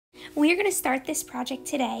We're going to start this project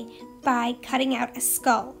today by cutting out a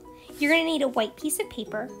skull. You're going to need a white piece of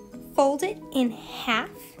paper, fold it in half,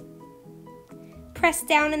 press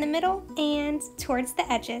down in the middle and towards the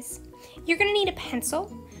edges. You're going to need a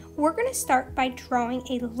pencil. We're going to start by drawing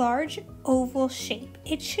a large oval shape.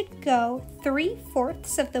 It should go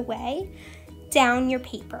 3/4 of the way down your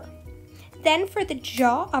paper. Then for the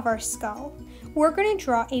jaw of our skull, we're going to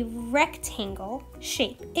draw a rectangle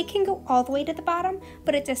shape. It can go all the way to the bottom,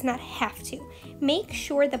 but it does not have to. Make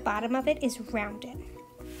sure the bottom of it is rounded.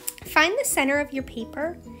 Find the center of your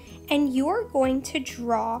paper, and you're going to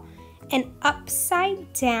draw an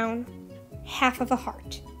upside down half of a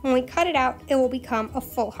heart. When we cut it out, it will become a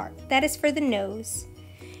full heart. That is for the nose.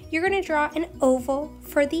 You're going to draw an oval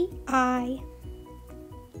for the eye.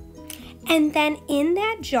 And then in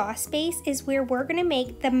that jaw space is where we're going to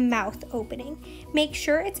make the mouth opening. Make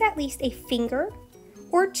sure it's at least a finger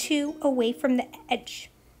or two away from the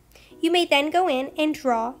edge. You may then go in and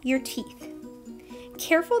draw your teeth.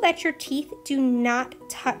 Careful that your teeth do not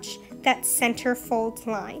touch that center fold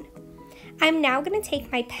line. I'm now going to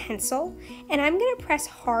take my pencil and I'm going to press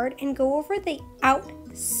hard and go over the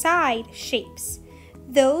outside shapes.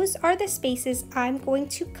 Those are the spaces I'm going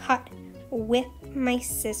to cut with my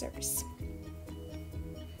scissors.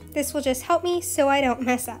 This will just help me so I don't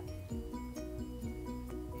mess up.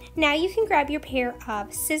 Now you can grab your pair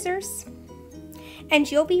of scissors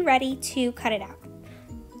and you'll be ready to cut it out.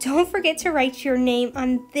 Don't forget to write your name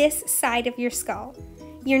on this side of your skull,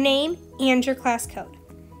 your name and your class code.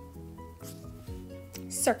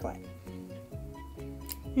 Circle it.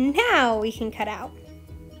 Now we can cut out.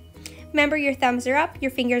 Remember, your thumbs are up,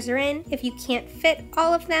 your fingers are in. If you can't fit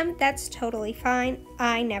all of them, that's totally fine.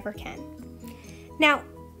 I never can. Now,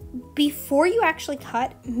 before you actually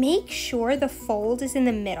cut, make sure the fold is in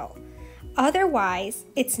the middle. Otherwise,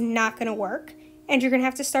 it's not going to work and you're going to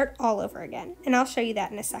have to start all over again. And I'll show you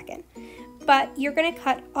that in a second. But you're going to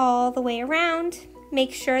cut all the way around.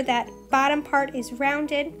 Make sure that bottom part is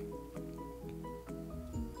rounded.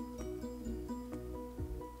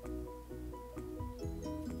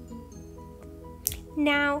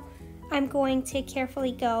 Now, I'm going to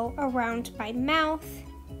carefully go around my mouth,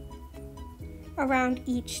 around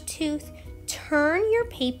each tooth. Turn your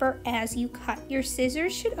paper as you cut. Your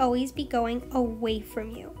scissors should always be going away from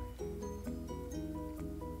you.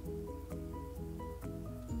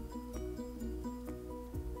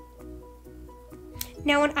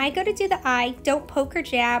 Now when I go to do the eye, don't poke or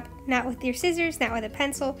jab, not with your scissors, not with a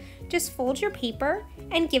pencil. Just fold your paper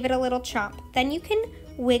and give it a little chomp. Then you can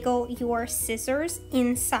wiggle your scissors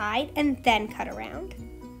inside and then cut around.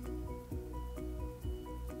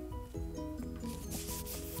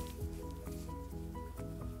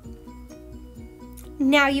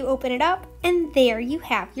 Now you open it up and there you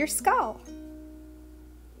have your skull.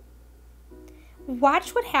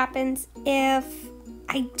 Watch what happens if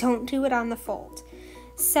I don't do it on the fold.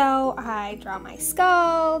 So I draw my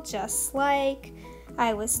skull just like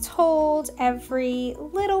I was told, every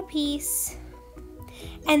little piece.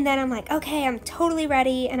 And then I'm like, okay, I'm totally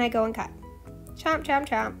ready, and I go and cut. Chomp, chomp,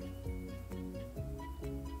 chomp.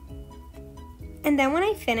 And then when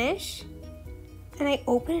I finish, and I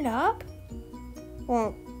open it up,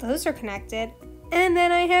 well, those are connected. And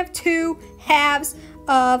then I have two halves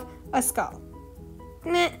of a skull.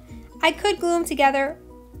 I could glue them together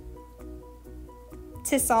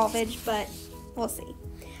to salvage, but we'll see.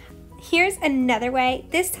 Here's another way.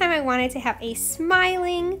 This time I wanted to have a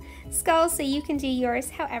smiling skull, so you can do yours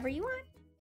however you want.